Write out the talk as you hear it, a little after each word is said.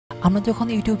আমরা যখন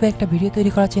ইউটিউবে একটা ভিডিও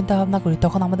তৈরি করার চিন্তা ভাবনা করি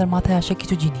তখন আমাদের মাথায় আসে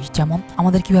কিছু জিনিস, যেমন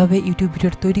আমাদের কিভাবে ইউটিউব ভিডিও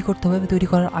তৈরি করতে হবে, তৈরি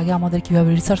করার আগে আমাদের কিভাবে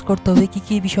রিসার্চ করতে হবে,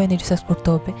 কি বিষয় নিয়ে রিসার্চ করতে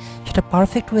হবে, সেটা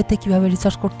পারফেক্ট ওয়েতে কিভাবে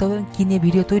রিসার্চ করতে হবে, কি নিয়ে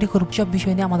ভিডিও তৈরি করব, সব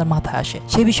বিষয় নিয়ে আমাদের মাথায় আসে।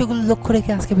 সেই বিষয়গুলো লক্ষ্য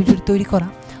রেখে আজকে ভিডিওটি তৈরি করা।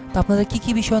 তো আপনাদের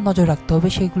কি বিষয়ে নজর রাখতে হবে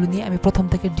সেগুলো নিয়ে আমি প্রথম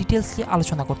থেকে ডিটেলসলি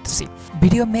আলোচনা করতেছি।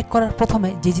 ভিডিও মেক করার প্রথমে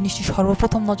যে জিনিসটি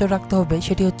সর্বপ্রথম নজর রাখতে হবে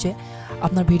সেটি হচ্ছে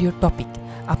আপনার ভিডিওর টপিক।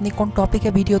 আপনি কোন টপিকে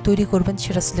ভিডিও তৈরি করবেন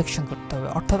সেটা সিলেকশন করতে হবে,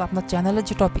 অর্থাৎ আপনার চ্যানেলের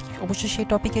যে টপিক অবশ্যই সেই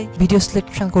টপিকে ভিডিও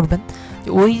সিলেকশন করবেন।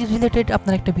 ওই রিলেটেড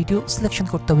আপনার একটা ভিডিও সিলেকশন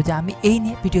করতে হবে যে আমি এই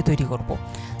নিয়ে ভিডিও তৈরি করব।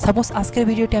 সাপোজ আজকের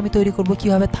ভিডিওটি আমি তৈরি করব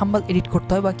কিভাবে থাম্বনেল এডিট করতে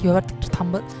হয় বা কিভাবে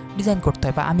থাম্বনেল ডিজাইন করতে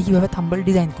হয় বা আমি কিভাবে থাম্বনেল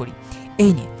ডিজাইন করি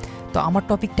এই নিয়ে। তো আমার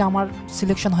টপিকটা আমার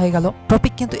সিলেকশন হয়ে গেল।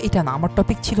 টপিক কিন্তু এটা না, আমার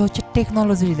টপিক ছিল হচ্ছে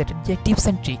টেকনোলজি রিলেটেড, যে টিপস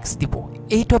অ্যান্ড ট্রিক্স দিব,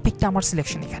 এই টপিকটা আমার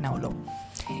সিলেকশন এখানে হলো।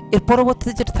 এর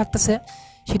পরবর্তীতে যেটা থাকতেছে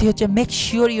সেটি হচ্ছে make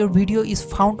sure your video is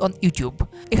found on YouTube.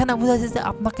 এখানে বোঝা যায় যে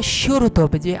আপনাকে শিওর হতে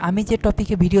হবে যে আমি যে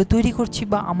টপিকে ভিডিও তৈরি করছি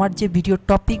বা আমার যে ভিডিও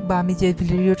টপিক বা আমি যে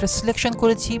ভিডিওটা সিলেকশন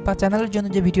করেছি বা চ্যানেলের জন্য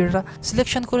যে ভিডিওটা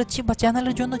সিলেকশন করেছি বা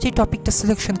চ্যানেলের জন্য যে টপিকটা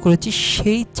সিলেকশন করেছি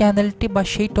সেই চ্যানেলটি বা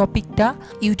সেই টপিকটা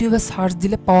ইউটিউবে সার্চ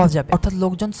দিলে পাওয়া যাবে, অর্থাৎ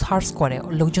লোকজন সার্চ করে,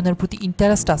 লোকজনের প্রতি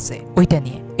ইন্টারেস্ট আছে ওইটা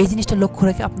নিয়ে। এই জিনিসটা লক্ষ্য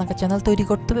রেখে আপনাকে চ্যানেল তৈরি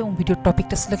করতে হবে এবং ভিডিওর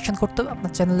টপিকটা সিলেকশন করতে হবে,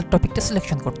 আপনার চ্যানেলের টপিকটা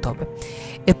সিলেকশন করতে হবে।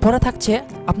 এরপরে থাকছে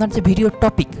আপনার যে ভিডিওর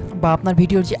টপিক বা আপনার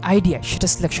ভিডিওর যে আইডিয়া সেটা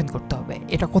সিলেকশন করতে হবে।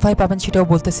 এটা কোথায় পাবেন সেটাও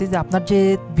বলতেছি, যে আপনার যে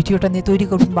ভিডিওটা নিয়ে তৈরি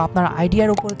করবেন বা আপনার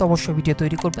আইডিয়ার উপরে তো অবশ্যই ভিডিও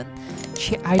তৈরি করবেন,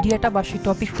 সেই আইডিয়াটা বা সেই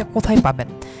টপিকটা কোথায় পাবেন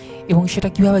এবং সেটা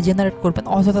কিভাবে জেনারেট করবেন।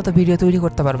 অযথা তো ভিডিও তৈরি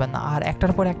করতে পারবেন না, আর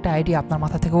একটার পর একটা আইডিয়া আপনার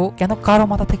মাথা থেকেও কেন কারো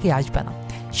মাথা থেকে আসবে না।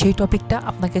 সেই টপিকটা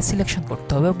আপনাকে সিলেকশন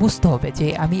করতে হবে, বুঝতে হবে যে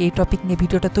আমি এই টপিক নিয়ে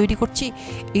ভিডিওটা তৈরি করছি,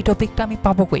 এই টপিকটা আমি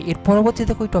পাবো কই, এর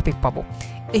পরবর্তীতে কই টপিক পাবো,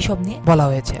 এইসব নিয়ে বলা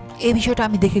হয়েছে। এই বিষয়টা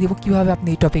আমি দেখে দিব কিভাবে আপনি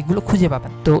এই টপিকগুলো খুঁজে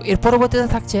পাবেন। তো এর পরবর্তীতে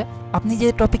থাকছে আপনি যে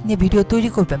টপিক নিয়ে ভিডিও তৈরি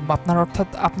করবেন বা আপনার অর্থাৎ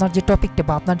আপনার যে টপিকটা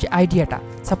বা আপনার যে আইডিয়াটা,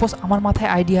 সাপোজ আমার মাথায়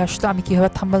আইডিয়া আসতো আমি কিভাবে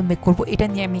থাম্বনেল মেক করব, এটা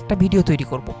নিয়ে আমি একটা ভিডিও তৈরি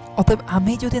করব। অতএব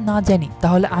আমি যদি না জানি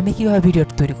তাহলে আমি কিভাবে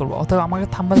ভিডিওটা তৈরি করব। অতএব আমাকে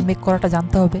থাম্বনেল মেক করাটা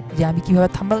জানতে হবে, যে আমি কিভাবে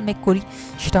থাম্বনেল মেক করি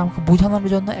সেটা আমাকে বোঝানোর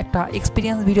জন্য একটা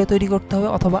এক্সপিরিয়েন্স ভিডিও তৈরি করতে হবে,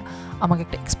 অথবা আমাকে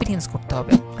একটা এক্সপিরিয়েন্স করতে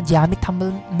হবে যে আমি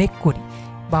থাম্বনেল মেক করি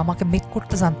বা আমাকে মেক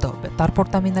করতে জানতে হবে, তারপর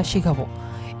তো আমি না শেখাবো।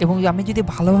 এবং আমি যদি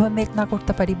ভালোভাবে মেক না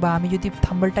করতে পারি বা আমি যদি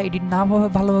থাম্বনেলটা এডিট না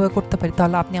ভালোভাবে করতে পারি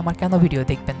তাহলে আপনি আমার কেন ভিডিও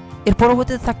দেখবেন। এর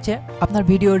পরবর্তীতে থাকছে আপনার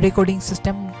ভিডিও রেকর্ডিং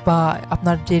সিস্টেম বা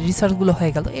আপনার যে রিসার্চগুলো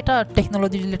হয়ে গেল, এটা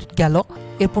টেকনোলজি রিলেটেড গেল।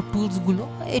 এরপর টুলসগুলো,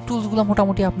 এই টুলসগুলো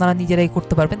মোটামুটি আপনারা নিজেরাই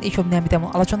করতে পারবেন, এইসব নিয়ে আমি তেমন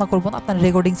আলোচনা করবো না। আপনার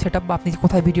রেকর্ডিং সেট আপ বা আপনি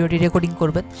কোথায় ভিডিওটি রেকর্ডিং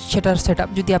করবেন সেটার সেট আপ,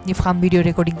 যদি আপনি ফান ভিডিও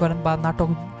রেকর্ডিং করেন বা নাটক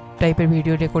টাইপের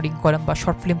ভিডিও রেকর্ডিং করেন বা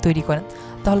শর্ট ফিল্ম তৈরি করেন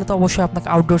তাহলে তো অবশ্যই আপনাকে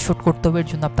আউটডোর শ্যুট করতে হবে, এর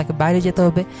জন্য আপনাকে বাইরে যেতে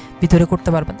হবে, ভিতরে করতে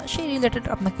পারবেন না। সেই রিলেটেড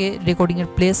আপনাকে রেকর্ডিংয়ের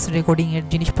প্লেস, রেকর্ডিংয়ের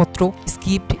জিনিসপত্র,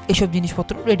 স্ক্রিপ্ট, এসব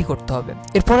জিনিসপত্র রেডি করতে হবে।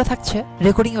 এরপরে থাকছে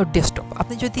রেকর্ডিং ওর ডেস্কটপ।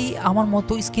 আপনি যদি আমার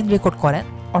মতো স্ক্রিন রেকর্ড করেন,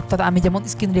 অর্থাৎ আমি যেমন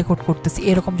স্ক্রিন রেকর্ড করতেছি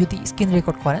এরকম যদি স্ক্রিন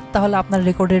রেকর্ড করেন তাহলে আপনার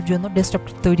রেকর্ডের জন্য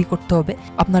ডেস্কটপটা তৈরি করতে হবে।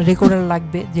 আপনার রেকর্ডার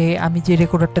লাগবে, যে আমি যে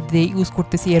রেকর্ডারটা দিয়ে ইউজ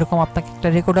করতেছি এরকম আপনাকে একটা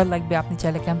রেকর্ডার লাগবে। আপনি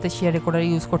চাইলে ক্যামতাশিয়া রেকর্ডার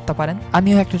ইউজ করতে পারেন,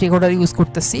 আমিও একটা রেকর্ডার ইউজ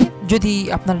করতেছি। যদি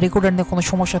আপনার রেকর্ডার নিয়ে কোনো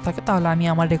সমস্যা থাকে তাহলে আমি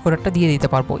আমার রেকর্ডারটা দিয়ে দিতে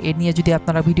পারবো। এ নিয়ে যদি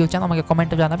আপনারা ভিডিও চান আমাকে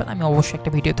কমেন্টে জানাবেন, আমি অবশ্যই একটা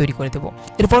ভিডিও তৈরি করে দেবো।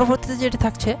 এর পরবর্তীতে যেটা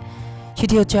থাকছে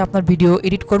সেটি হচ্ছে আপনার ভিডিও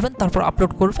এডিট করবেন, তারপর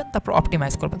আপলোড করবেন, তারপর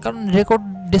অপটিমাইজ করবেন। কারণ রেকর্ড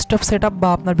ডেস্কটপ সেট আপ বা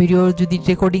আপনার ভিডিও যদি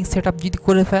রেকর্ডিং সেট আপ যদি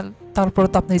করে তারপর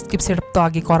তো আপনার স্ক্রিপ্ট সেট আপ তো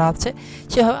আগে করা আছে,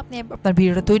 সেভাবে আপনি আপনার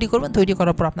ভিডিওটা তৈরি করবেন, তৈরি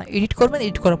করার পর আপনার এডিট করবেন,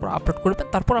 এডিট করার পর আপলোড করবেন,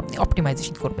 তারপর আপনি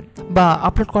অপটিমাইজেশন করবেন। বা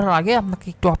আপলোড করার আগে আপনাকে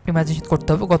একটু অপটিমাইজেশন করতে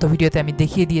হবে, গত ভিডিওতে আমি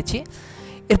দেখিয়ে দিয়েছি।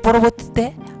 এর পরবর্তীতে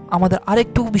আমাদের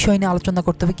আরেকটু বিষয় নিয়ে আলোচনা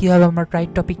করতে হবে, কীভাবে আমরা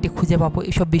রাইট টপিকটি খুঁজে পাবো,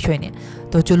 এইসব বিষয় নিয়ে।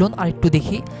 তো চলুন আরেকটু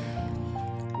দেখি।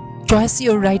 Choice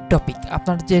your right topic.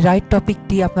 আপনার যে রাইট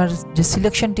টপিকটি, আপনার যে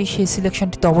সিলেকশনটি, সেই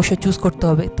সিলেকশনটি তো অবশ্যই চুজ করতে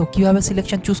হবে। তো কীভাবে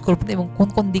সিলেকশন চুজ করবেন এবং কোন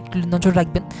কোন দিকগুলি নজর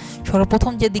রাখবেন,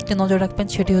 সর্বপ্রথম যে দিকটি নজর রাখবেন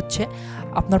সেটি হচ্ছে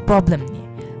আপনার প্রবলেম নিয়ে।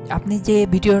 আপনি যে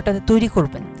ভিডিওটা তৈরি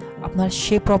করবেন আপনার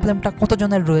সেই প্রবলেমটা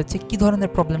কতজনের রয়েছে, কী ধরনের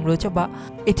প্রবলেম রয়েছে বা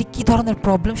এটি কী ধরনের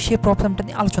প্রবলেম, সেই প্রবলেমটা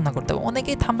নিয়ে আলোচনা করতে হবে।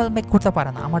 অনেকেই থাম্বনেল মেক করতে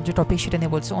পারে না, আমার যে টপিক সেটা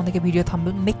নিয়ে বলছে, অনেকে ভিডিও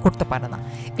থাম্বনেল মেক করতে পারে না,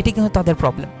 এটি কিন্তু তাদের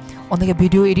প্রবলেম। অনেকে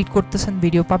ভিডিও এডিট করতেছেন,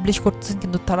 ভিডিও পাবলিশ করতেছেন,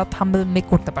 কিন্তু তারা থাম্বনেল মেক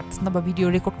করতে পারতেছেন না বা ভিডিও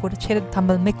রেকর্ড করে ছেড়ে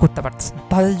থাম্বনেল মেক করতে পারতেছেন না।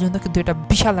 তাদের জন্য কিন্তু এটা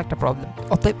বিশাল একটা প্রবলেম।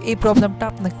 অতএব এই প্রবলেমটা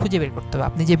আপনাকে খুঁজে বের করতে হবে।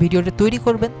 আপনি যে ভিডিওটা তৈরি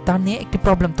করবেন তার নিয়ে একটি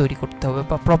প্রবলেম তৈরি করতে হবে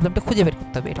বা প্রবলেমটা খুঁজে বের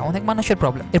করতে হবে, এটা অনেক মানুষের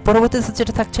প্রবলেম। এর পরবর্তীতে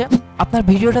যেটা থাকছে আপনার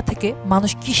ভিডিওটা থেকে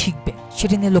মানুষ কি শিখবে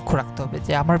সেটা নিয়ে লক্ষ্য রাখতে হবে,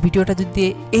 যে আমার ভিডিওটা যদি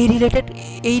এই রিলেটেড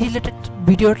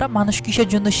ভিডিওটা মানুষ কিসের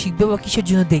জন্য শিখবে বা কিসের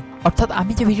জন্য দেখবে। অর্থাৎ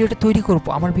আমি যে ভিডিওটা তৈরি করব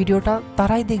আমার ভিডিওটা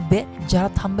তারাই দেখবে যারা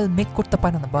থাম্বনেল মেক করতে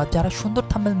পারে না বা যারা সুন্দর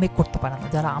থাম্বনেল মেক করতে পারে না,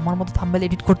 যারা আমার মতো থাম্বনেল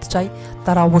এডিট করতে চায়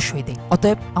তারা অবশ্যই দেখবে।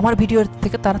 অতএব আমার ভিডিওর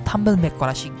থেকে তারা থাম্বনেল মেক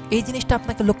করা শিখবে। এই জিনিসটা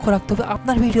আপনাকে লক্ষ্য রাখতে হবে,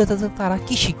 আপনার ভিডিওতে তারা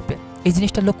কি শিখবে এই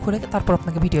জিনিসটা লক্ষ্য রেখে তারপর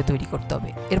আপনাকে ভিডিও তৈরি করতে হবে।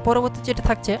 এর পরবর্তী যেটা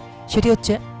থাকছে সেটি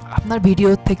হচ্ছে আপনার ভিডিও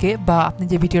থেকে বা আপনি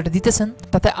যে ভিডিওটা দিতেছেন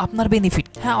তাতে আপনার বেনিফিট।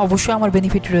 হ্যাঁ, অবশ্যই আমার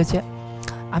বেনিফিট রয়েছে।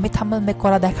 আমি থাম্বনেল মেক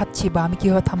করা দেখাচ্ছি বা আমি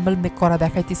কীভাবে থাম্বনেল মেক করা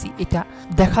দেখাইতেছি, এটা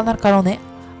দেখানোর কারণে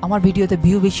আমার ভিডিওতে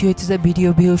ভিউ বেশি হইতেছে,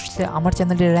 ভিউ হচ্ছে, আমার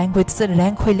চ্যানেলে র্যাঙ্ক হইতেছে,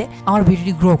 র্যাঙ্ক হইলে আমার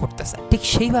ভিডিওটি গ্রো করতেছে। ঠিক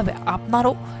সেইভাবে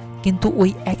আপনারও কিন্তু ওই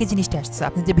একই জিনিসটা আসতেছে।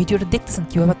 আপনি যে ভিডিওটা দেখতেছেন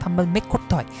কীভাবে থাম্বনেল মেক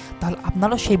করতে হয়, তাহলে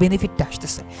আপনারও সেই বেনিফিটটা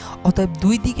আসতেছে। অতএব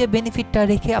দুই দিকে বেনিফিটটা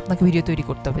রেখে আপনাকে ভিডিও তৈরি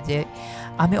করতে হবে। যে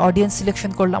আমি অডিয়েন্স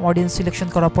সিলেকশন করলাম, অডিয়েন্স সিলেকশন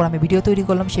করার পর আমি ভিডিও তৈরি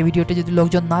করলাম, সেই ভিডিওটা যদি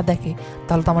লোকজন না দেখে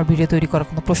তাহলে তো আমার ভিডিও তৈরি করার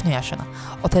কোনো প্রশ্নই আসে না।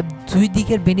 অতএব দুই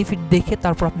দিকের বেনিফিট দেখে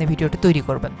তারপর আপনি ভিডিওটি তৈরি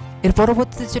করবেন। এর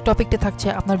পরবর্তীতে যে টপিকটা থাকছে,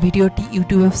 আপনার ভিডিওটি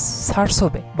ইউটিউবে সার্চ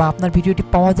হবে বা আপনার ভিডিওটি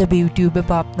পাওয়া যাবে ইউটিউবে,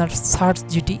 বা আপনার সার্চ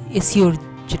যেটি এসইওর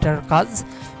যেটার কাজ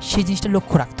সেই জিনিসটা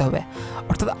লক্ষ্য রাখতে হবে।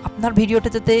 অর্থাৎ আপনার ভিডিওটা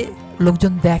যাতে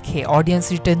লোকজন দেখে, অডিয়েন্স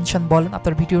রিটেনশন বলেন,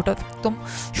 আপনার ভিডিওটা একদম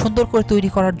সুন্দর করে তৈরি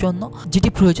করার জন্য যেটি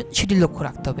প্রয়োজন সেটি লক্ষ্য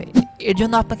রাখতে হবে। এর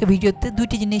জন্য আপনাকে ভিডিওতে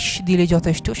দুইটি জিনিস দিলেই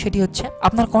যথেষ্ট। সেটি হচ্ছে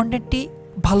আপনার কন্টেন্টটি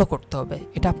ভালো করতে হবে,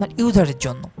 এটা আপনার ইউজারের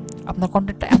জন্য। আপনার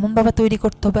কন্টেন্টটা এমনভাবে তৈরি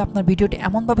করতে হবে, আপনার ভিডিওটি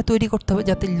এমনভাবে তৈরি করতে হবে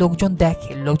যাতে লোকজন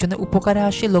দেখে, লোকজনের উপকারে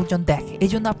আসে, লোকজন দেখে, এই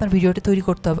জন্য আপনার ভিডিওটি তৈরি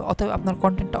করতে হবে। অতএব আপনার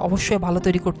কন্টেন্টটা অবশ্যই ভালো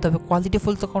তৈরি করতে হবে,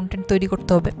 কোয়ালিটিফুল তো কন্টেন্ট তৈরি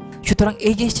করতে হবে। সুতরাং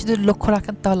এই জিনিসটি যদি লক্ষ্য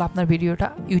রাখেন তাহলে আপনার ভিডিওটা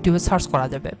ইউটিউবে সার্চ করা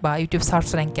যাবে বা ইউটিউব সার্চ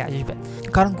র্যাঙ্কে আসবে।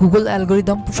 কারণ গুগল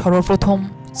অ্যালগোরিদম সর্বপ্রথম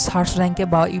সার্চ র্যাঙ্কে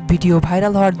বা ভিডিও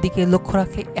ভাইরাল হওয়ার দিকে লক্ষ্য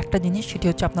রাখে একটা জিনিস, সেটি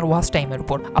হচ্ছে আপনার ওয়াচ টাইমের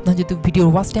উপর। আপনার যদি ভিডিওর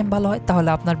ওয়াচ টাইম ভালো হয় তাহলে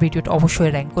আপনার ভিডিওটা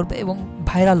অবশ্যই র্যাঙ্ক করবে এবং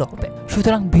ভাইরালও হবে।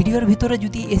 সুতরাং ভিডিওর ভিতরে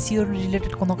যদি এসইও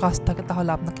রিলেটেড কোনো কাজ থাকে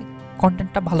তাহলে আপনাকে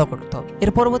কন্টেন্টটা ভালো করতে হবে।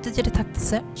 এর পরবর্তী যেটা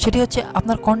থাকতেছে সেটি হচ্ছে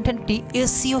আপনার কন্টেন্টটি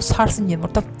এসইও সার্চ ইঞ্জিন,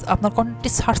 অর্থাৎ আপনার কন্টেন্টটি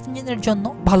সার্চ ইঞ্জিনের জন্য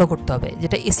ভালো করতে হবে,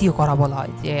 যেটা এসইও করা বলা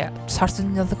হয়, যে সার্চ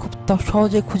ইঞ্জিন যাতে খুব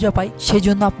সহজে খুঁজে পাই সেই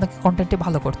জন্য আপনাকে কন্টেন্টটি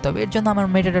ভালো করতে হবে। এর জন্য আমরা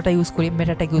মেটা ট্যাগ ইউজ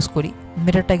করি।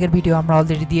 মেটা ট্যাগের ভিডিও আমরা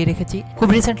অলরেডি দিয়ে রেখেছি। খুব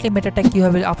রিসেন্টলি মেটা ট্যাগ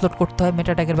কীভাবে আপলোড করতে হয়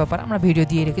মেটা ট্যাগের ব্যাপারে আমরা ভিডিও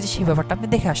দিয়ে রেখেছি, সেই ব্যাপারটা আপনি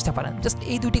দেখে আসতে পারেন। জাস্ট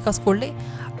এই দুটি কাজ করলে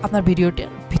আপনার ভিডিওটি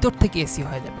ভিতর থেকে এসইও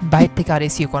হয়ে যাবে, বাইরে থেকে আর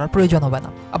এসইও করার প্রয়োজন হবে না,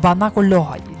 বা না করলেও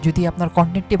হয়। যদি আপনার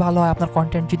কন্টেন্টটি ভালো হয়, আপনার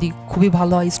কন্টেন্ট যদি খুবই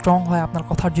ভালো হয়, স্ট্রং হয়, আপনার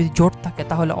কথার যদি জোর থাকে,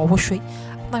 তাহলে অবশ্যই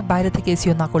আপনার বাইরে থেকে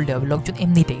এসইও না করলে হবে, লোকজন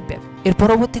এমনি দেখবে। এর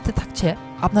পরবর্তীতে থাকছে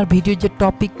আপনার ভিডিওর যে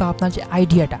টপিক বা আপনার যে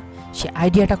আইডিয়াটা, সেই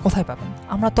আইডিয়াটা কোথায় পাবেন।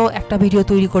 আমরা তো একটা ভিডিও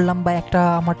তৈরি করলাম বা একটা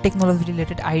আমার টেকনোলজি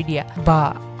রিলেটেড আইডিয়া বা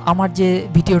আমার যে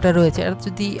ভিডিওটা রয়েছে এটা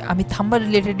যদি আমি থাম্বনেল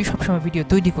রিলেটেডই সবসময় ভিডিও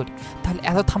তৈরি করি, তাহলে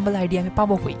এত থাম্বনেল আইডিয়া আমি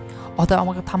পাবো কই? অথবা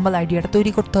আমাকে থাম্বনেল আইডিয়াটা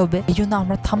তৈরি করতে হবে। এই জন্য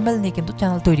আমরা থাম্বনেল নিয়ে কিন্তু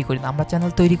চ্যানেল তৈরি করি না, আমরা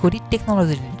চ্যানেল তৈরি করি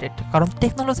টেকনোলজি রিলেটেড। কারণ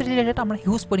টেকনোলজি রিলেটেড আমরা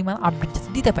হিউজ পরিমাণ আপডেট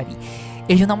দিতে পারি,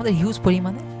 এই জন্য আমাদের হিউজ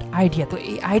পরিমাণে আইডিয়া। তো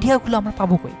এই আইডিয়াগুলো আমরা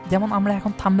পাবো কই? যেমন আমরা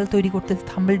এখন থাম্বনেল তৈরি করতেছি,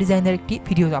 থাম্বনেল ডিজাইনের একটি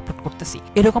ভিডিও আপলোড করতেছি,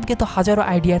 এরকম কিন্তু হাজারো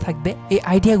আইডিয়া থাকবে। এই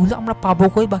আইডিয়াগুলো আমরা পাবো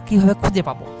কই বা কীভাবে খুঁজে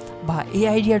পাবো? বা এই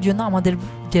আইডিয়ার জন্য আমাদের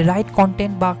যে রাইট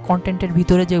কন্টেন্ট বা কন্টেন্টের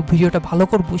ভিতরে যে ভিডিওটা ভালো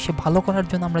করবো, সে ভালো করার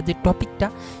জন্য আমরা যে টপিকটা,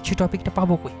 সেই টপিকটা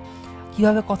পাবো কই?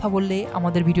 কীভাবে কথা বললে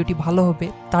আমাদের ভিডিওটি ভালো হবে,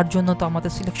 তার জন্য তো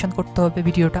আমাদের সিলেকশন করতে হবে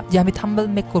ভিডিওটা। যে আমি থাম্বনেল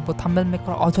মেক করবো, থাম্বনেল মেক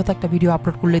করা অযথা একটা ভিডিও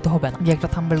আপলোড করলেই তো হবে না, যে একটা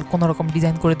থাম্বনেল কোনো রকম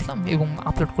ডিজাইন করে দিলাম এবং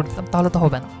আপলোড করে দিলাম, তাহলে তো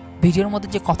হবে না। ভিডিওর মধ্যে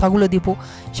যে কথাগুলো দিব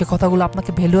সে কথাগুলো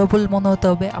আপনাকে ভ্যালুয়েবল মনে হতে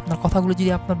হবে। আপনার কথাগুলো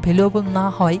যদি আপনার ভ্যালুয়েবল না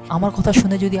হয়, আমার কথা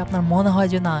শুনে যদি আপনার মনে হয়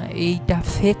যে না এইটা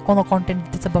ফেক কোনো কন্টেন্ট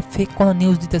দিতেছে বা ফেক কোনো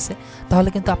নিউজ দিতেছে, তাহলে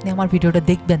কিন্তু আপনি আমার ভিডিওটা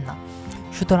দেখবেন না।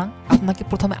 সুতরাং আপনাকে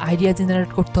প্রথমে আইডিয়া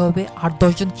জেনারেট করতে হবে, আর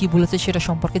 10 জন কী বলেছে সেটা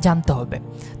সম্পর্কে জানতে হবে।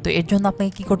 তো এর জন্য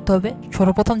আপনাকে কী করতে হবে?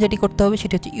 সর্বপ্রথম যেটি করতে হবে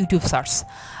সেটি হচ্ছে ইউটিউব সার্চ।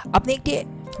 আপনি একটি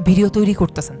ভিডিও তৈরি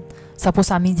করতেছেন, সাপোজ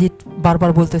আমি যে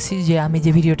বারবার বলতেছি যে আমি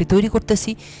যে ভিডিওটি তৈরি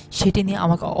করতেছি সেটি নিয়ে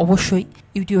আমাকে অবশ্যই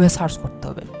ইউটিউবে সার্চ করতে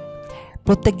হবে।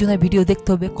 প্রত্যেকজনের ভিডিও দেখতে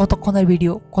হবে, কতক্ষণের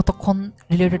ভিডিও, কতক্ষণ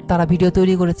রিলেটেড তারা ভিডিও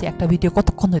তৈরি করেছে, একটা ভিডিও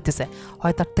কতক্ষণ হইতেছে,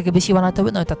 হয় তার থেকে বেশি বানাতে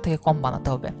হবে নয় তার থেকে কম বানাতে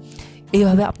হবে।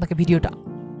 এইভাবে আপনাকে ভিডিওটা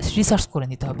রিসার্চ করে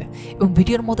নিতে হবে এবং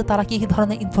ভিডিওর মধ্যে তারা কী কী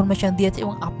ধরনের ইনফরমেশন দিয়েছে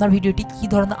এবং আপনার ভিডিওটি কী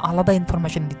ধরনের আলাদা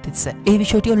ইনফরমেশন দিতেছে এই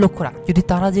বিষয়টিও লক্ষ্য রাখ। যদি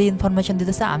তারা যে ইনফরমেশন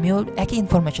দিতেছে আমিও একই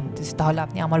ইনফরমেশন দিতেছি, তাহলে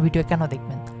আপনি আমার ভিডিও কেন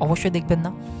দেখবেন? অবশ্যই দেখবেন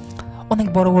না। অনেক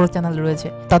বড় বড় চ্যানেল রয়েছে,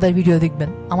 তাদের ভিডিও দেখবেন,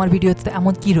 আমার ভিডিওতে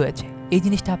এমন কি রয়েছে? এই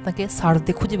জিনিসটা আপনাকে সার্চ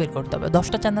দিয়ে খুঁজে বের করতে হবে।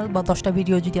 10টা চ্যানেল বা 10টা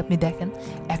ভিডিও যদি আপনি দেখেন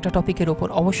একটা টপিকের ওপর,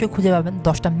 অবশ্যই খুঁজে পাবেন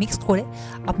 10টা মিক্সড করে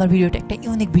আপনার ভিডিওটা একটা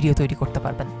ইউনিক ভিডিও তৈরি করতে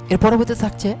পারবেন। এর পরবর্তীতে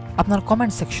থাকছে আপনার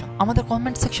কমেন্ট সেকশন। আমাদের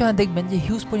কমেন্ট সেকশনে দেখবেন যে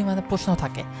হিউজ পরিমাণে প্রশ্ন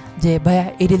থাকে যে ভাইয়া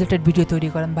এই রিলেটেড ভিডিও তৈরি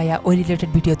করেন, ভাইয়া ওই রিলেটেড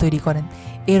ভিডিও তৈরি করেন,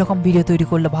 এইরকম ভিডিও তৈরি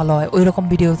করলে ভালো হয়, ওই রকম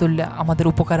ভিডিও তুললে আমাদের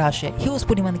উপকারে আসে। হিউজ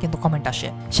পরিমাণে কিন্তু কমেন্ট আসে।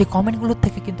 সেই কমেন্টগুলোর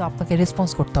থেকে কিন্তু আপনাকে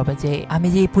রেসপন্স করতে হবে যে আমি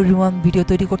যে এই পরিমাণ ভিডিও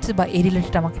তৈরি করছি বা এই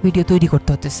রিলেটেড আমাকে ভিডিও তৈরি করতে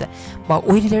হতেছে বা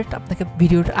ওই রিলেটেড আপনাকে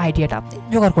ভিডিওর আইডিয়াটা আপনি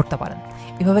জোগাড় করতে পারেন।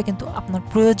 এভাবে কিন্তু আপনার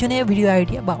প্রয়োজনীয় ভিডিও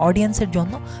আইডিয়া বা অডিয়েন্সের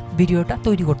জন্য ভিডিওটা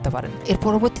তৈরি করতে পারেন। এর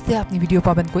পরবর্তীতে আপনি ভিডিও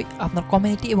পাবেন কই? আপনার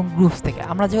কমিউনিটি এবং গ্রুপস থেকে।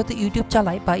 আমরা যেহেতু ইউটিউব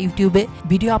চালাই বা ইউটিউবে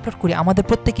ভিডিও আপলোড করি, আমাদের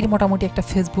প্রত্যেকেরই মোটামুটি একটা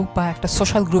ফেসবুক বা একটা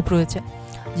সোশ্যাল গ্রুপ রয়েছে,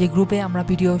 যে গ্রুপে আমরা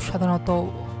ভিডিও সাধারণত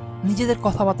নিজেদের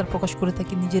কথাবার্তা প্রকাশ করে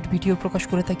থাকি, নিজের ভিডিও প্রকাশ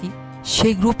করে থাকি।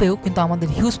 সেই গ্রুপেও কিন্তু আমাদের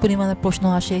হিউজ পরিমাণে প্রশ্ন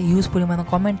আসে, হিউজ পরিমাণে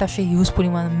কমেন্ট আসে, হিউজ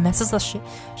পরিমাণে মেসেজ আসে।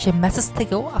 সেই মেসেজ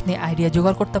থেকেও আপনি আইডিয়া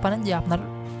জোগাড় করতে পারেন যে আপনার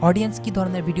অডিয়েন্স কী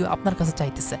ধরনের ভিডিও আপনার কাছে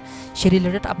চাইতেছে, সে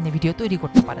রিলেটেড আপনি ভিডিও তৈরি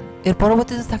করতে পারেন। এর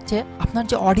পরবর্তীতে থাকছে আপনার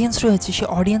যে অডিয়েন্স রয়েছে সেই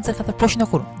অডিয়েন্সের কাছে প্রশ্ন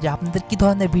করুন যে আপনাদের কী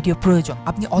ধরনের ভিডিও প্রয়োজন।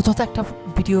 আপনি অযথা একটা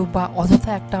ভিডিও বা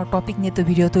অযথা একটা টপিক নিয়ে তো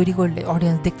ভিডিও তৈরি করলে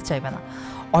অডিয়েন্স দেখতে চাইবে না।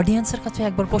 অডিয়েন্সের কাছে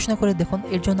একবার প্রশ্ন করে দেখুন।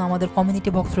 এর জন্য আমাদের কমিউনিটি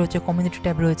বক্স রয়েছে, কমিউনিটি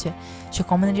ট্যাব রয়েছে। সেই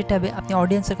কমিউনিটি ট্যাবে আপনি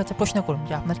অডিয়েন্সের কাছে প্রশ্ন করুন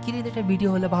যে আপনার কী রিলেটেড ভিডিও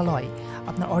হলে ভালো হয়,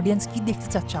 আপনার অডিয়েন্স কী দেখতে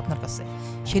চাচ্ছে আপনার কাছে,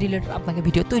 সেই রিলেটেড আপনাকে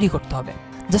ভিডিও তৈরি করতে হবে।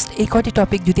 জাস্ট এই কয়টি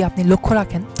টপিক যদি আপনি লক্ষ্য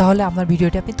রাখেন তাহলে আপনার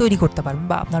ভিডিওটি আপনি তৈরি করতে পারবেন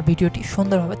বা আপনার ভিডিওটি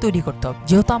সুন্দরভাবে তৈরি করতে হবে।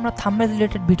 যেহেতু আমরা থাম্বনেল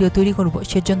রিলেটেড ভিডিও তৈরি করব,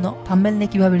 সেজন্য থাম্বনেল নিয়ে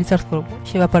কীভাবে রিসার্চ করব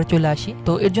সে ব্যাপারে চলে আসি।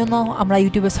 তো এর জন্য আমরা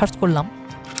ইউটিউবে সার্চ করলাম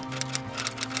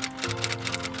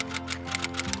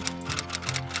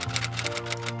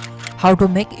how to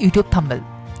make YouTube thumbnail,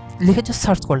 লিখে জাস্ট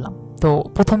সার্চ করলাম। তো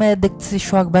প্রথমে দেখতেছি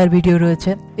সোহাগ ভাইয়ের ভিডিও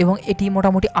রয়েছে এবং এটি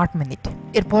মোটামুটি 8 মিনিট।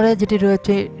 এরপরে যেটি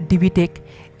রয়েছে ডিবি টেক,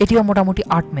 এটিও মোটামুটি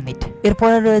 8 মিনিট।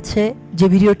 এরপরে রয়েছে যে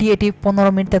ভিডিওটি, এটি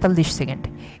 15 মিনিট 43 সেকেন্ড।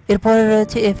 এরপরে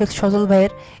রয়েছে এফএক্স সজল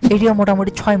ভাইয়ের, এটিও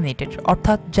মোটামুটি 6 মিনিটের।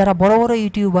 অর্থাৎ যারা বড় বড়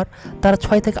ইউটিউবার তারা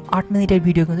 6 থেকে 8 মিনিটের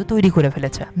ভিডিও কিন্তু তৈরি করে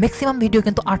ফেলেছে। ম্যাক্সিমাম ভিডিও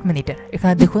কিন্তু 8 মিনিটের।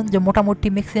 এখানে দেখুন যে মোটামুটি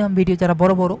ম্যাক্সিমাম ভিডিও যারা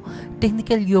বড় বড়,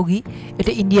 টেকনিক্যাল ইয়োগি,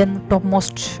 এটা Indian top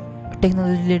most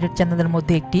technology related চ্যানেলের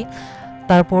মধ্যে একটি।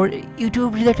 তারপর ইউটিউব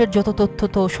রিলেটেড যত তথ্য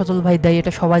তো সজল ভাই দেয়,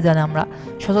 এটা সবাই জানে আমরা।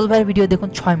 সজল ভাইয়ের ভিডিও দেখুন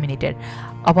 6 মিনিটের।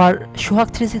 আবার সোহাগ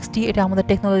 360, এটা আমাদের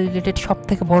টেকনোলজি রিলেটেড সব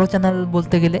থেকে বড় চ্যানেল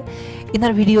বলতে গেলে,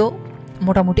 এনার ভিডিও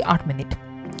মোটামুটি 8 মিনিট।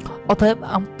 অতএব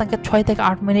আপনাকে 6 থেকে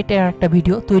 8 মিনিটের একটা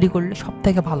ভিডিও তৈরি করলে সব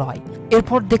থেকে ভালো হয়।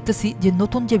 এরপর দেখতেছি যে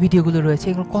নতুন যে ভিডিওগুলো রয়েছে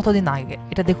এগুলো কতদিন আগে।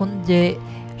 এটা দেখুন যে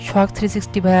সোহাগ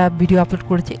 360 ভাইয়া ভিডিও আপলোড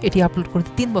করেছে, এটি আপলোড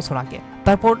করেছে 3 বছর আগে।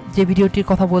 তারপর যে ভিডিওটির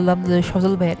কথা বললাম যে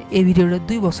সজল ভাইয়ের, এই ভিডিওটা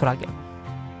 2 বছর আগে।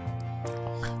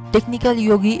 টেকনিক্যাল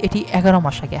ইয়োগি, এটি 11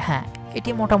 মাস আগে। হ্যাঁ, এটি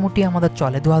মোটামুটি আমাদের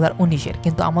চলে 2019-এর,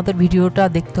 কিন্তু আমাদের ভিডিওটা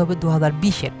দেখতে হবে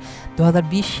 2020-এর।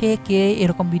 2020-এ কে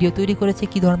এরকম ভিডিও তৈরি করেছে,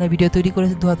 কী ধরনের ভিডিও তৈরি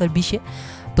করেছে 2020-এ।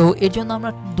 তো এর জন্য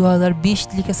আমরা 2020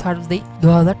 লিখে সার্চ দিই,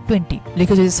 2020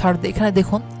 লিখে যদি সার্চ দিই, এখানে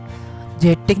দেখুন যে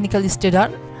টেকনিক্যাল স্টেডার,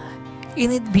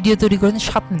 ইনি ভিডিও তৈরি করেছেন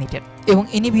 7 মিনিটের এবং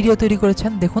ইনি ভিডিও তৈরি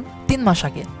করেছেন দেখুন 3 মাস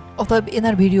আগে। অতএব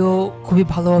এনার ভিডিও খুবই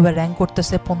ভালোভাবে র্যাঙ্ক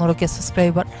করতেছে, 15K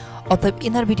সাবস্ক্রাইবার। অতএব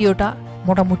এনার ভিডিওটা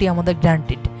মোটামুটি আমাদের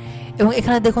গ্যারান্টিড। এবং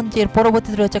এখানে দেখুন যে এর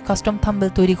পরবর্তীতে রয়েছে কাস্টম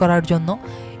থাম্বনেল তৈরি করার জন্য,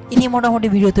 ইনি মোটামুটি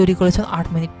ভিডিও তৈরি করেছেন 8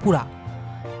 মিনিট পুরা।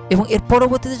 এবং এর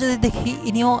পরবর্তীতে যদি দেখি,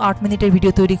 ইনিও 8 মিনিটের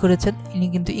ভিডিও তৈরি করেছেন। ইনি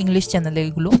কিন্তু ইংলিশ চ্যানেলে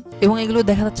এগুলো, এবং এগুলো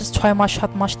দেখা যাচ্ছে 6 মাস,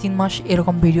 7 মাস, 3 মাস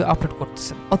এরকম ভিডিও আপলোড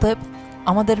করতেছে। অতএব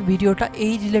আমাদের ভিডিওটা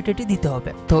এই রিলেটেডই দিতে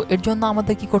হবে। তো এর জন্য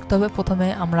আমাদের কি করতে হবে, প্রথমে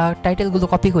আমরা টাইটেলগুলো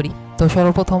কপি করি। তো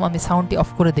সর্বপ্রথম আমি সাউন্ডটি অফ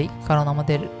করে দেই, কারণ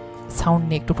আমাদের সাউন্ড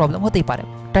নিয়ে একটু প্রবলেম হতেই পারে।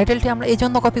 টাইটেলটি আমরা এই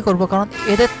জন্য কপি করব কারণ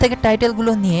এদের থেকে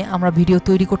টাইটেলগুলো নিয়ে আমরা ভিডিও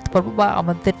তৈরি করতে পারবো বা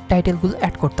আমাদের টাইটেলগুলো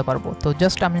অ্যাড করতে পারবো। তো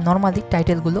জাস্ট আমি নর্মালি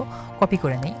টাইটেলগুলো কপি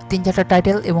করে নিই, 3-4টা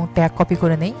টাইটেল এবং ট্যাগ কপি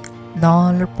করে নিই।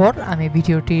 নেওয়ার পর আমি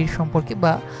ভিডিওটির সম্পর্কে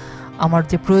বা আমার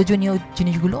যে প্রয়োজনীয়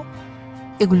জিনিসগুলো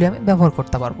এগুলি আমি ব্যবহার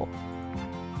করতে পারবো।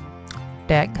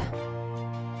 ট্যাগ,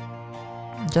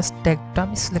 জাস্ট ট্যাগটা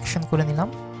আমি সিলেকশন করে নিলাম।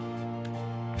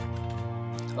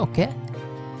 ওকে,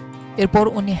 এরপর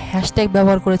উনি হ্যাশট্যাগ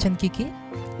ব্যবহার করেছেন কি কি,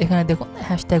 এখানে দেখুন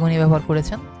হ্যাশট্যাগ উনি ব্যবহার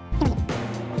করেছেন।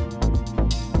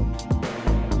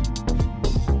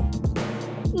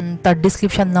 তার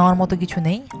ডিসক্রিপশন নেওয়ার মতো কিছু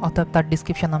নেই, অর্থাৎ তার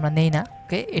ডিসক্রিপশন আমরা নেই না।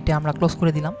 ওকে, এটা আমরা ক্লোজ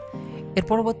করে দিলাম। এর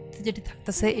পরবর্তী যেটি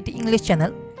থাকতেছে, এটি ইংলিশ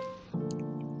চ্যানেল।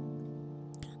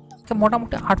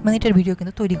 মোটামুটি 8 মিনিটের ভিডিও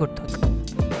কিন্তু তৈরি করতে হচ্ছে।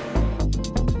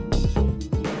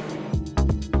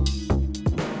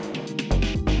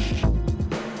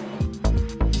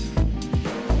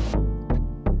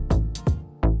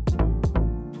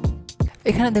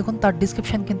 এখানে দেখুন তার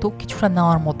ডিসক্রিপশন কিন্তু কিছুটা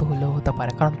নেওয়ার মতো হলেও হতে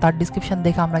পারে, কারণ তার ডিসক্রিপশন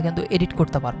দেখে আমরা কিন্তু এডিট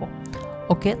করতে পারবো।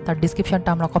 ওকে, তার ডিসক্রিপশনটা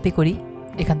আমরা কপি করি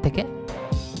এখান থেকে।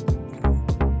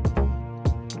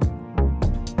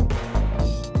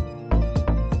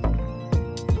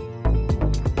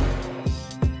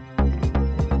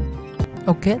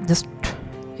 ওকে, জাস্ট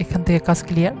এখান থেকে কাজ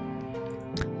ক্লিয়ার।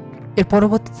 এর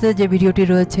পরবর্তীতে যে ভিডিওটি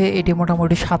রয়েছে এটি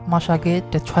মোটামুটি 7 মাস আগে,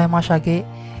 এটা 6 মাস আগে,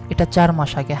 এটা 4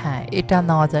 মাস আগে। হ্যাঁ, এটা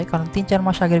নেওয়া যায়, কারণ 3-4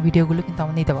 মাস আগের ভিডিওগুলো কিন্তু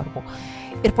আমরা নিতে পারবো।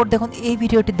 এরপর দেখুন এই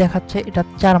ভিডিওটি দেখাচ্ছে এটা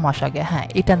 4 মাস আগে। হ্যাঁ,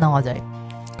 এটা নেওয়া যায়,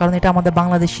 কারণ এটা আমাদের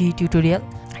বাংলাদেশি টিউটোরিয়াল।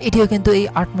 এটিও কিন্তু এই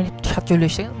 8 মিনিট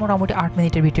 47 সেকেন্ড, মোটামুটি 8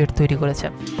 মিনিটের ভিডিও তৈরি করেছে।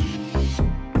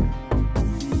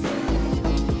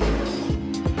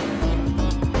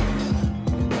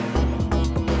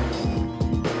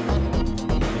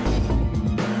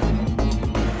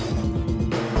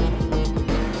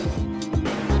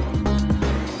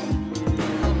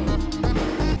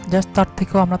 জাস্ট তার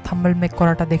থেকেও আমরা থাম্বনেল মেক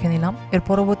করাটা দেখে নিলাম। এর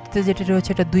পরবর্তীতে যেটি রয়েছে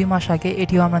এটা 2 মাস আগে,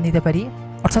 এটিও আমরা নিতে পারি।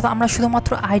 অর্থাৎ আমরা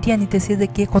শুধুমাত্র আইডিয়া নিতেছি যে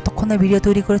কে কতক্ষণে ভিডিও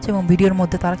তৈরি করেছে এবং ভিডিওর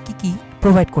মধ্যে তারা কি কি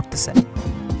প্রোভাইড করতেছে।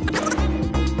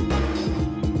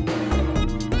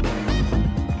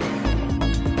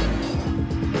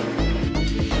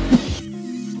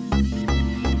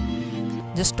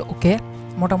 জাস্ট ওকে,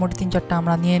 মোটামুটি 3-4টা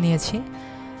আমরা নিয়েছি।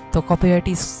 তো কপিরাইট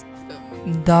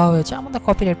দেওয়া হয়েছে, আমাদের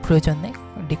কপিরাইট প্রয়োজন নেই,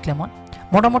 ডিক্লেমন।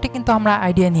 মোটামুটি কিন্তু আমরা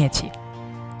আইডিয়া নিয়েছি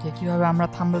যে কীভাবে আমরা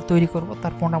থাম্বনেল তৈরি করব,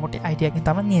 তার মোটামুটি আইডিয়া কিন্তু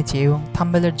আমরা নিয়েছি, এবং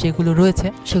থাম্বনেলের যেগুলো রয়েছে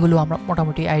সেগুলো আমরা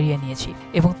মোটামুটি আইডিয়া নিয়েছি।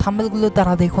 এবং থাম্বনেলগুলো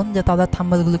দ্বারা দেখুন যে তাদের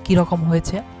থাম্বনেলগুলো কীরকম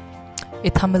হয়েছে।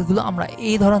 এই থাম্বনেলগুলো আমরা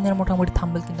এই ধরনের মোটামুটি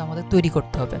থাম্বনেল কিন্তু আমাদের তৈরি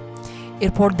করতে হবে।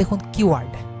 এরপর দেখুন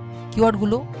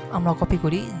কিওয়ার্ডগুলো আমরা কপি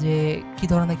করি যে কী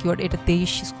ধরনের কিওয়ার্ড। এটা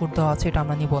 23 স্কোর দেওয়া আছে, এটা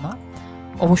আমরা নিব না,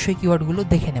 অবশ্যই কিওয়ার্ডগুলো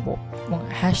দেখে নেব। এবং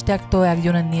হ্যাশট্যাগ তো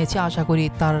একজনের নিয়েছি, আশা করি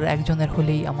তার একজনের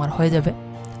হলেই আমার হয়ে যাবে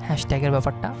হ্যাশট্যাগের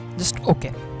ব্যাপারটা। জাস্ট ওকে,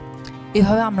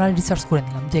 এভাবে আমরা রিসার্চ করে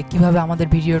নিলাম যে কিভাবে আমাদের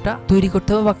ভিডিওটা তৈরি করতে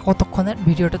হবে বা কতক্ষণের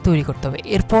ভিডিওটা তৈরি করতে হবে।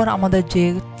 এরপর আমাদের যে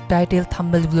টাইটেল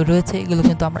থাম্বনেলগুলো রয়েছে এগুলো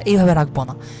কিন্তু আমরা এইভাবে রাখবো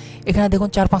না। এখানে দেখুন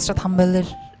 4-5টা থাম্বনেলের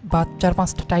বা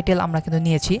 4-5টা টাইটেল আমরা কিন্তু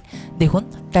নিয়েছি। দেখুন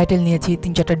টাইটেল নিয়েছি,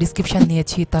 3-4টা ডিসক্রিপশান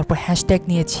নিয়েছি, তারপর হ্যাশট্যাগ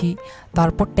নিয়েছি,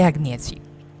 তারপর ট্যাগ নিয়েছি।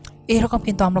 এরকম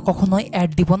কিন্তু আমরা কখনোই অ্যাড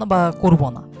দিব না বা করব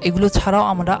না। এগুলো ছাড়াও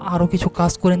আমরা আরও কিছু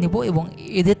কাজ করে নিব এবং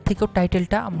এদের থেকেও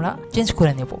টাইটেলটা আমরা চেঞ্জ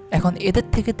করে নেব। এখন এদের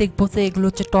থেকে দেখবো যে এগুলো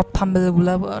হচ্ছে টপ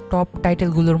থাম্বনেলগুলো বা টপ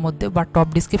টাইটেলগুলোর মধ্যে বা টপ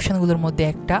ডিসক্রিপশানগুলোর মধ্যে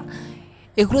একটা।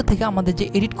 এগুলো থেকে আমাদের যে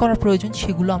এডিট করার প্রয়োজন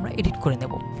সেগুলো আমরা এডিট করে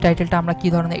নেব। টাইটেলটা আমরা কী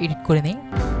ধরনের এডিট করে নিই,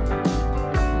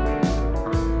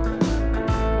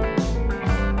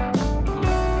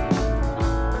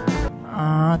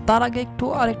 তার আগে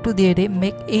আরেকটু দিয়ে দিই,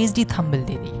 মেক এইচডি থাম্বনেল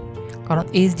দিয়ে দিই, কারণ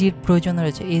এইচডির প্রয়োজন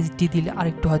রয়েছে। এইচডি দিলে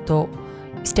আরেকটু হয়তো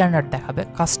স্ট্যান্ডার্ড দেখাবে।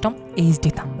 Custom HD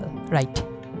thumbnail, right.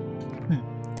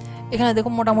 এখানে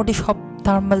দেখুন মোটামুটি সব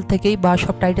থাম্বনেল থেকেই বা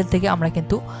সব টাইটেল থেকে আমরা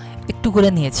কিন্তু একটু করে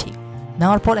নিয়েছি।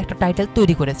 নেওয়ার পর একটা টাইটেল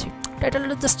তৈরি করেছি।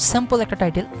 টাইটেলটা জাস্ট সিম্পল একটা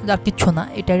টাইটেল, যা কিচ্ছু না।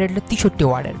 এই টাইটেলটা 63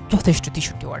 ওয়ার্ডের, যথেষ্ট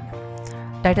 63 ওয়ার্ড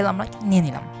টাইটেল আমরা নিয়ে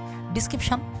নিলাম।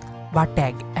 ডিসক্রিপশান বা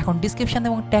ট্যাগ, এখন ডিসক্রিপশান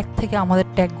এবং ট্যাগ থেকে আমাদের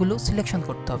ট্যাগগুলো সিলেকশন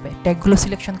করতে হবে। ট্যাগগুলো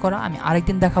সিলেকশন করা আমি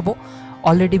আরেকদিন দেখাবো,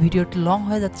 অলরেডি ভিডিওটি লং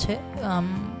হয়ে যাচ্ছে।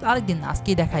 আরেকদিন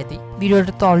আজকেই দেখাই দিই,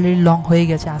 ভিডিওটা তো অলরেডি লং হয়ে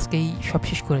গেছে, আজকেই সব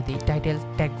শেষ করে দিই। টাইটেল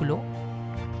ট্যাগগুলো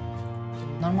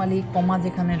নর্মালি কমা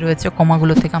যেখানে রয়েছে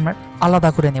কমাগুলো থেকে আমরা আলাদা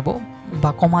করে নেব, বা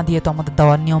কমা দিয়ে তো আমাদের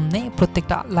দেওয়ার নিয়ম নেই,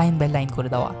 প্রত্যেকটা লাইন বাই লাইন করে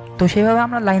দেওয়া। তো সেইভাবে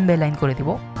আমরা লাইন বাই লাইন করে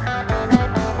দিব।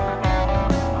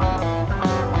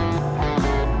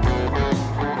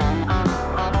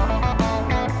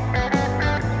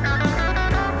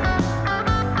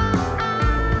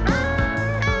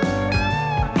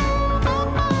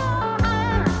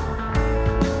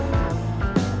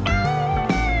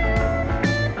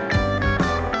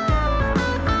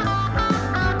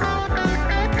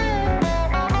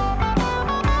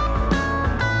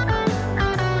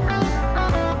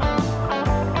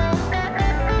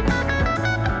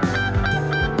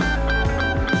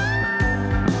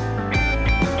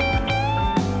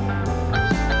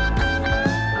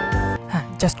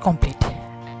 Just complete.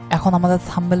 এখন আমাদের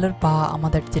থাম্বনেলের বা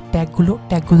আমাদের যে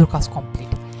ট্যাগগুলোর কাজ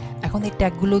কমপ্লিট। এখন এই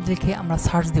ট্যাগগুলো দেখে আমরা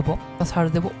সার্চ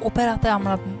দেব। ওপেরাতে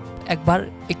আমরা একবার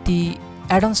একটি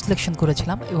অ্যাডন সিলেকশন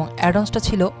করেছিলাম এবং অ্যাডনসটা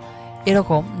ছিল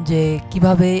এরকম যে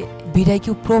কিভাবে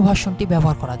ভিডিআইকিউ প্রো ভার্সনটি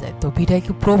ব্যবহার করা যায়। তো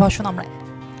ভিডিআইকিউ প্রো ভার্সন আমরা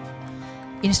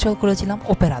ইনস্টল করেছিলাম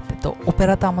ওপেরাতে। তো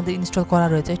ওপেরাতে আমাদের ইনস্টল করা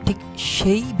রয়েছে, ঠিক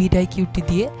সেই ভিডিআইকিউটি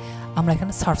দিয়ে আমরা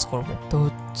এখানে সার্চ করব। তো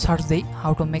সার্চ দেই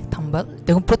হাউ টু মেক থাম্বনেল।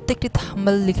 দেখুন প্রত্যেকটি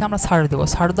থাম্বনেল লিখে আমরা সার্চ দেবো।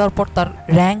 সার্চ দেওয়ার পর তার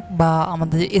র্যাঙ্ক বা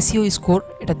আমাদের যে এসইও স্কোর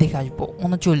এটা দেখে আসবো।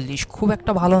 39, খুব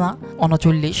একটা ভালো না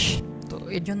 39। তো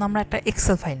এর জন্য আমরা একটা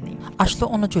এক্সেল ফাইল নিই, আসলো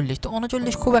 39। তো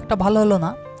 39 খুব একটা ভালো হলো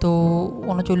না। তো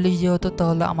 39 যেহেতু,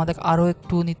 তাহলে আমাদের আরও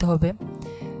একটু নিতে হবে।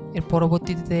 এর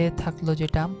পরবর্তীতে থাকলো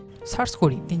যেটা সার্চ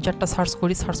করি, 3-4টা সার্চ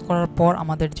করি। সার্চ করার পর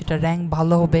আমাদের যেটা র্যাঙ্ক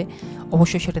ভালো হবে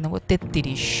অবশ্যই সেটা নেব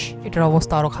 33। এটার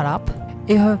অবস্থা আরও খারাপ।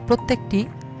 এইভাবে প্রত্যেকটি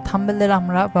থাম্বনেলের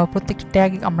আমরা বা প্রত্যেকটা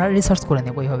ট্যাগ আমরা রিসার্চ করে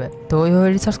নেব এইভাবে। তো এইভাবে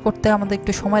রিসার্চ করতে আমাদের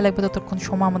একটু সময় লাগবে, ততক্ষণ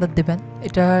সময় আমাদের দেবেন।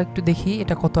 এটা একটু দেখি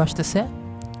এটা কত আসতেছে,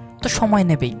 তো সময়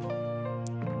নেবেই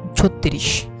 36।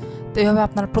 তো এইভাবে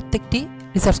আপনারা প্রত্যেকটি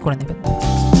রিসার্চ করে নেবেন।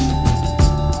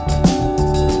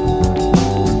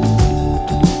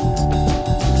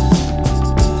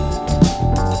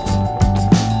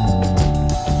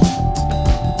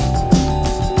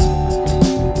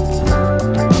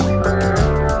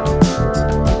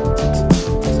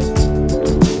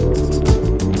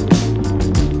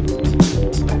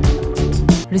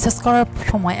 রিসার্চ করার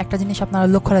সময় একটা জিনিস আপনারা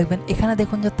লক্ষ্য রাখবেন, এখানে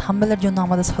দেখুন যে থাম্বনেলের জন্য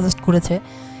আমাদের সাজেস্ট করেছে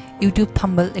ইউটিউব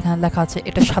থাম্বনেল, এখানে লেখা আছে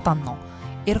এটা 57।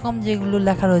 এরকম যেগুলো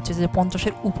লেখা রয়েছে যে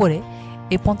 50-এর উপরে,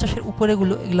 এই 50-এর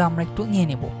উপরেগুলো এগুলো আমরা একটু নিয়ে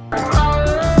নেব।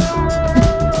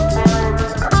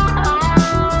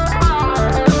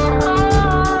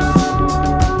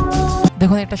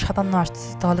 দেখুন এটা 57 আসছে,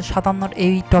 তাহলে 57-এর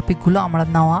এই টপিকগুলো আমরা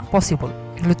নেওয়া পসিবল।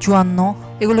 এগুলো 54,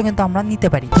 এগুলো কিন্তু আমরা নিতে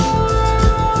পারি।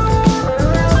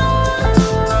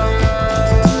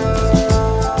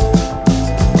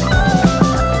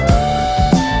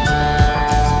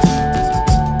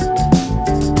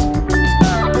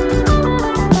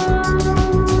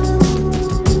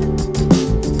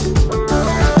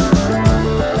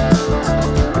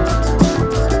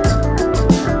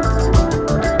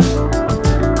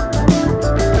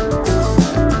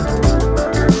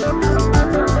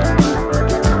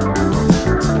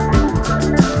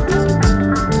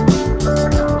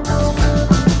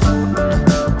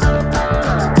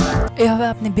 এভাবে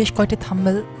আপনি বেশ কয়েকটি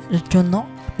থাম্বনেলের জন্য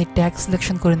আপনি ট্যাগ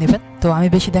সিলেকশন করে নেবেন। তো আমি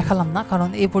বেশি দেখালাম না, কারণ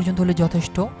এই পর্যন্ত হলে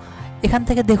যথেষ্ট। এখান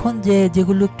থেকে দেখুন যে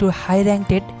যেগুলো একটু হাই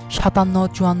র্যাঙ্কটেড 57,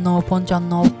 54,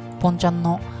 55,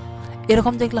 55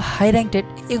 এরকম যেগুলো হাই র্যাঙ্কটেড,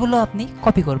 এগুলো আপনি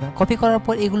কপি করবেন। কপি করার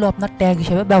পর এগুলো আপনার ট্যাগ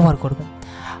হিসেবে ব্যবহার করবেন।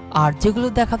 আর যেগুলো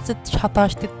দেখাচ্ছে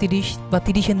 27, 33 বা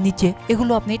 30-এর নিচে,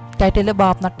 এগুলো আপনি টাইটেলে বা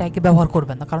আপনার ট্যাগে ব্যবহার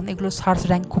করবেন না, কারণ এগুলো সার্চ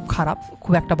র্যাঙ্ক খুব খারাপ,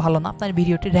 খুব একটা ভালো না। আপনার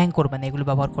ভিডিওটি র্যাঙ্ক করবেন এগুলো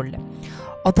ব্যবহার করলে।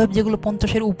 অতএব যেগুলো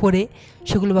 50-এর উপরে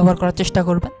সেগুলো ব্যবহার করার চেষ্টা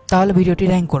করবেন, তাহলে ভিডিওটি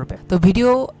র্যাঙ্ক করবে। তো ভিডিও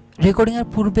রেকর্ডিংয়ের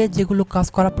পূর্বে যেগুলো কাজ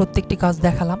করা প্রত্যেকটি কাজ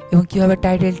দেখালাম, এবং কীভাবে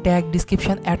টাইটেল, ট্যাগ,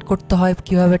 ডিসক্রিপশন অ্যাড করতে হয়,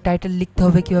 কীভাবে টাইটেল লিখতে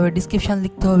হবে, কীভাবে ডিসক্রিপশন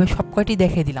লিখতে হবে, সব কয়টি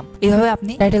দেখিয়ে দিলাম। এইভাবে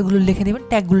আপনি টাইটেলগুলো লিখে দেবেন,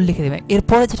 ট্যাগগুলো লিখে দেবেন।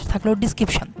 এরপরে যেটা থাকলো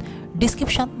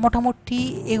ডিসক্রিপশন মোটামুটি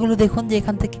এগুলো দেখুন যে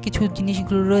এখান থেকে কিছু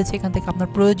জিনিসগুলো রয়েছে, এখান থেকে আপনার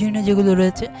প্রয়োজনীয় যেগুলো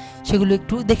রয়েছে সেগুলো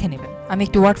একটু দেখে নেবেন। আমি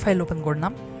একটি ওয়ার্ড ফাইল ওপেন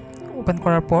করলাম, ওপেন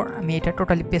করার পর আমি এটা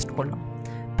টোটালি পেস্ট করলাম।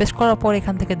 পেস্ট করার পর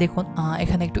এখান থেকে দেখুন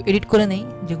এখানে একটু এডিট করে নেই,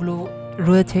 যেগুলো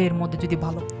রয়েছে এর মধ্যে যদি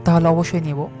ভালো তাহলে অবশ্যই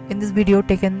নেব। In this video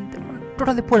taken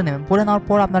totally পড়ে নেবেন। পড়ে নেওয়ার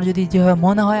পর আপনার যদি যেভাবে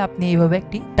মনে হয় আপনি এইভাবে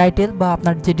একটি টাইটেল বা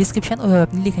আপনার যে ডিসক্রিপশন ওইভাবে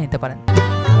আপনি লিখে নিতে পারেন।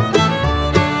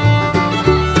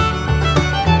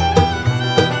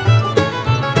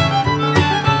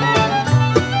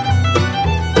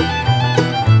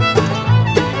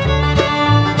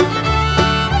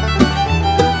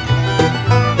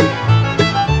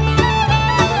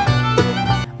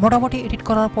 মোটামুটি এডিট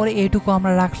করার পরে এইটুকু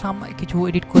আমরা রাখলাম, কিছু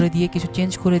এডিট করে দিয়ে, কিছু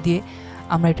চেঞ্জ করে দিয়ে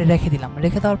আমরা এটা রেখে দিলাম।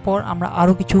 রেখে দেওয়ার পর আমরা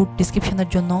আরও কিছু ডিসক্রিপশনের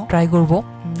জন্য ট্রাই করব।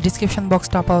 ডিসক্রিপশন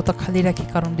বক্সটা আপাতত খালি রাখি,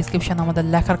 কারণ ডিসক্রিপশন আমাদের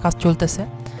লেখার কাজ চলতেছে।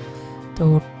 তো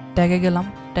ট্যাগে গেলাম,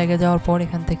 ট্যাগে যাওয়ার পর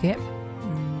এখান থেকে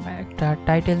একটা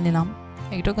টাইটেল নিলাম,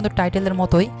 এটা কিন্তু টাইটেলের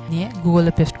মতোই নিয়ে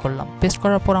গুগলে পেস্ট করলাম। পেস্ট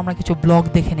করার পর আমরা কিছু ব্লগ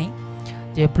দেখে নিই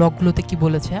যে ব্লগগুলোতে কি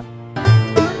বলেছে।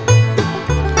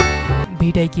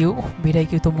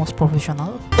 ভিডিআইকিউ তো মোস্ট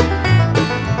প্রফেশনাল,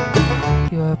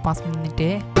 কীভাবে 5 মিনিটে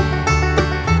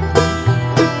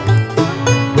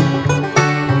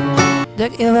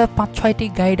এভাবে 5-6টি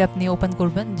গাইড আপনি ওপেন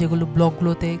করবেন, যেগুলো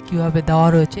ব্লগগুলোতে কীভাবে দেওয়া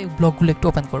রয়েছে ব্লগগুলো একটু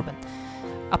ওপেন করবেন।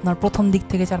 আপনার প্রথম দিক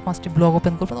থেকে 4-5টি ব্লগ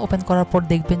ওপেন করবেন। ওপেন করার পর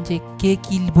দেখবেন যে কে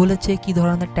কী বলেছে, কী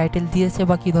ধরনের টাইটেল দিয়েছে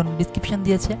বা কী ধরনের ডিসক্রিপশন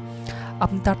দিয়েছে,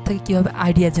 আপনি তার থেকে কীভাবে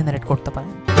আইডিয়া জেনারেট করতে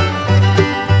পারেন।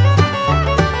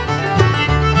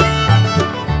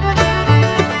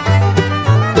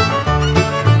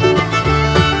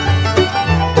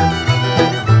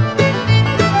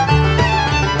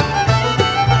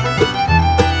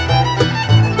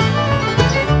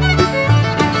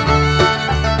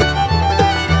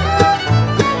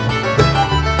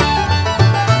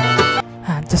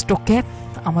 ওকে,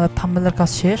 আমাদের থাম্বনেলের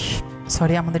কাজ শেষ,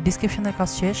 আমাদের ডিসক্রিপশনের কাজ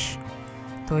শেষ।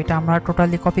 তো এটা আমরা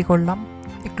টোটালি কপি করলাম।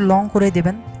 একটু লং করে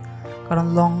দেবেন, কারণ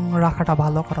লং রাখাটা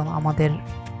ভালো, কারণ আমাদের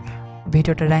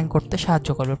ভিডিওটা র্যাঙ্ক করতে সাহায্য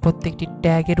করবে। প্রত্যেকটি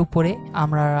ট্যাগের উপরে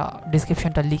আমরা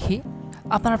ডিসক্রিপশনটা লিখি।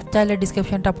 আপনারা চাইলে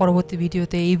ডিসক্রিপশনটা পরবর্তী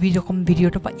ভিডিওতে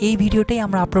এই ভিডিওটাই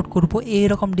আমরা আপলোড করব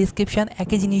এইরকম ডিসক্রিপশন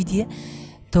একই জিনিস দিয়ে।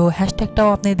 তো হ্যাশট্যাগটাও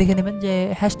আপনি দেখে নেবেন যে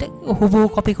হ্যাশট্যাগ হুবহু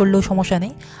কপি করলেও সমস্যা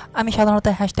নেই। আমি সাধারণত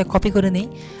হ্যাশট্যাগ কপি করে নিই,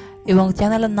 এবং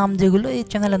চ্যানেলের নাম যেগুলো, এই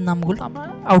চ্যানেলের নামগুলো আমরা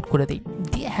আউট করে দিই,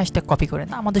 দিয়ে হ্যাশট্যাগ কপি করে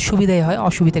না, আমাদের সুবিধাই হয়,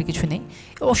 অসুবিধার কিছু নেই।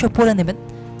 অবশ্যই পড়ে নেবেন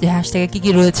যে হ্যাশট্যাগে কী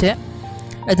কী রয়েছে।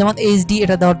 যেমন এইচডি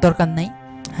এটা দেওয়ার দরকার নেই।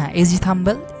 হ্যাঁ, HD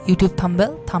thumbnail, YouTube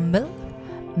thumbnail,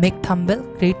 make thumbnail,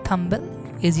 create thumbnail,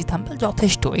 AG thumbnail,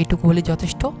 যথেষ্ট, এইটুকু বলে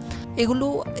যথেষ্ট। এগুলো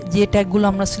যে ট্যাগগুলো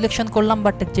আমরা সিলেকশন করলাম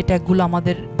বা যে ট্যাগগুলো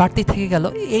আমাদের বাড়তি থেকে গেল,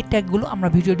 এই ট্যাগগুলো আমরা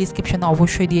ভিডিও ডিসক্রিপশনে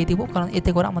অবশ্যই দিয়ে দিব, কারণ এতে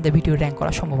করে আমাদের ভিডিও র্যাঙ্ক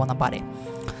করার সম্ভাবনা বাড়ে।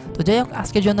 তো যাই হোক,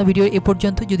 আজকের জন্য ভিডিও এ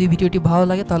পর্যন্ত। যদি ভিডিওটি ভালো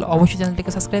লাগে তাহলে অবশ্যই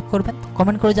চ্যানেলটিকে সাবস্ক্রাইব করবেন,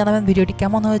 কমেন্ট করে জানাবেন ভিডিওটি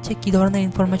কেমন হয়েছে, কী ধরনের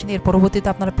ইনফরমেশন এর পরবর্তীতে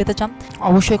আপনারা পেতে চান,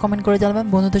 অবশ্যই কমেন্ট করে জানাবেন।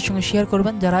 বন্ধুদের সঙ্গে শেয়ার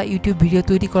করবেন যারা ইউটিউব ভিডিও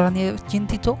তৈরি করা নিয়ে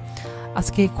চিন্তিত।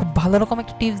 আজকে খুব ভালো রকম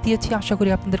একটা টিপস দিয়েছি, আশা করি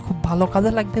আপনাদের খুব ভালো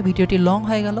কাজে লাগবে। ভিডিওটি লং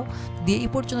হয়ে গেল, দিয়ে এই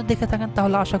পর্যন্ত দেখে থাকেন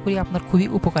তাহলে আশা করি আপনার খুবই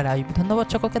উপকারে আসবে। ধন্যবাদ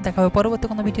সকলকে, দেখা হবে পরবর্তী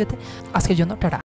কোনো ভিডিওতে। আজকের জন্য টাটা।